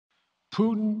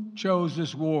Putin chose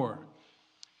this war,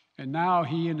 and now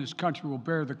he and his country will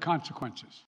bear the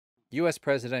consequences. U.S.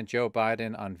 President Joe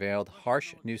Biden unveiled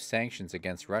harsh new sanctions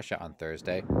against Russia on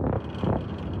Thursday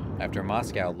after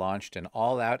Moscow launched an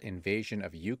all-out invasion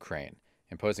of Ukraine,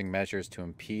 imposing measures to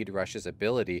impede Russia's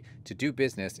ability to do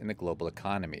business in the global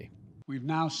economy. We've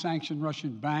now sanctioned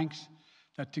Russian banks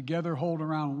that together hold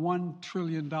around $1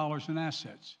 trillion in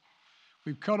assets.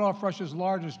 We've cut off Russia's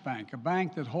largest bank, a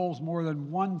bank that holds more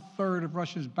than 1/3 of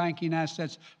Russia's banking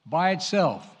assets by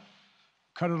itself,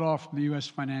 cut it off from the U.S.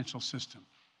 financial system.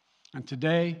 And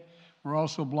today, we're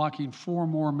also blocking 4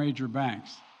 more major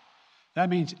banks. That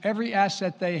means every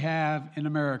asset they have in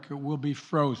America will be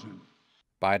frozen.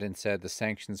 Biden said the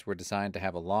sanctions were designed to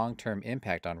have a long-term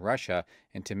impact on Russia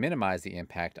and to minimize the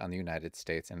impact on the United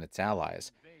States and its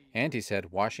allies. And he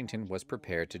said Washington was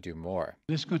prepared to do more.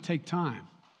 This is going to take time,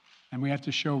 and we have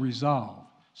to show resolve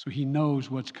so he knows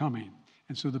what's coming.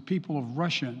 And so the people of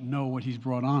Russia know what he's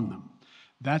brought on them.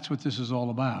 That's what this is all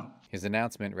about. His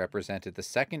announcement represented the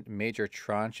second major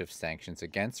tranche of sanctions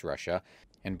against Russia,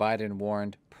 and Biden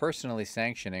warned personally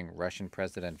sanctioning Russian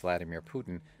President Vladimir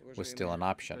Putin was still an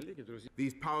option.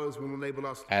 These powers will enable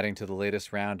us. Adding to the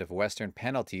latest round of Western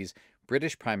penalties,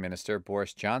 British Prime Minister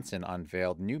Boris Johnson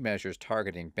unveiled new measures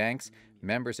targeting banks,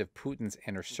 members of Putin's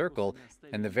inner circle,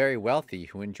 and the very wealthy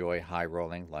who enjoy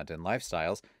high-rolling London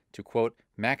lifestyles to, quote,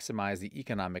 maximize the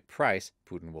economic price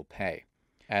Putin will pay,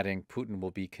 adding Putin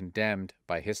will be condemned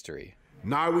by history.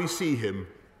 Now we see him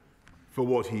for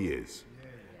what he is,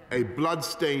 a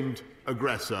blood-stained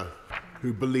aggressor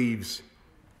who believes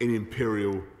in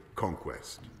imperial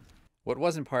conquest. What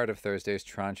wasn't part of Thursday's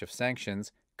tranche of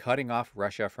sanctions, cutting off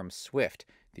Russia from SWIFT,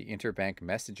 the interbank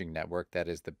messaging network that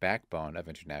is the backbone of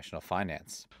international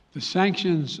finance. The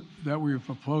sanctions that we've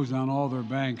proposed on all their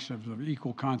banks are of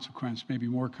equal consequence, maybe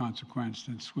more consequence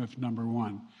than SWIFT, number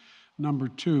one. Number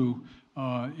two,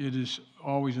 it is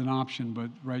always an option, but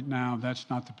right now that's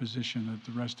not the position that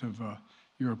the rest of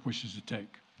Europe wishes to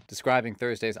take. Describing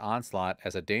Thursday's onslaught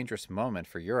as a dangerous moment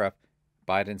for Europe,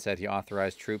 Biden said he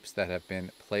authorized troops that have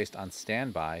been placed on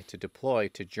standby to deploy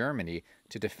to Germany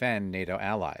to defend NATO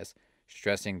allies,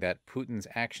 stressing that Putin's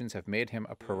actions have made him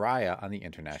a pariah on the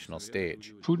international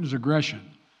stage. Putin's aggression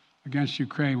against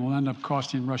Ukraine will end up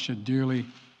costing Russia dearly,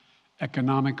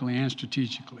 economically and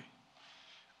strategically.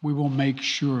 We will make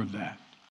sure of that.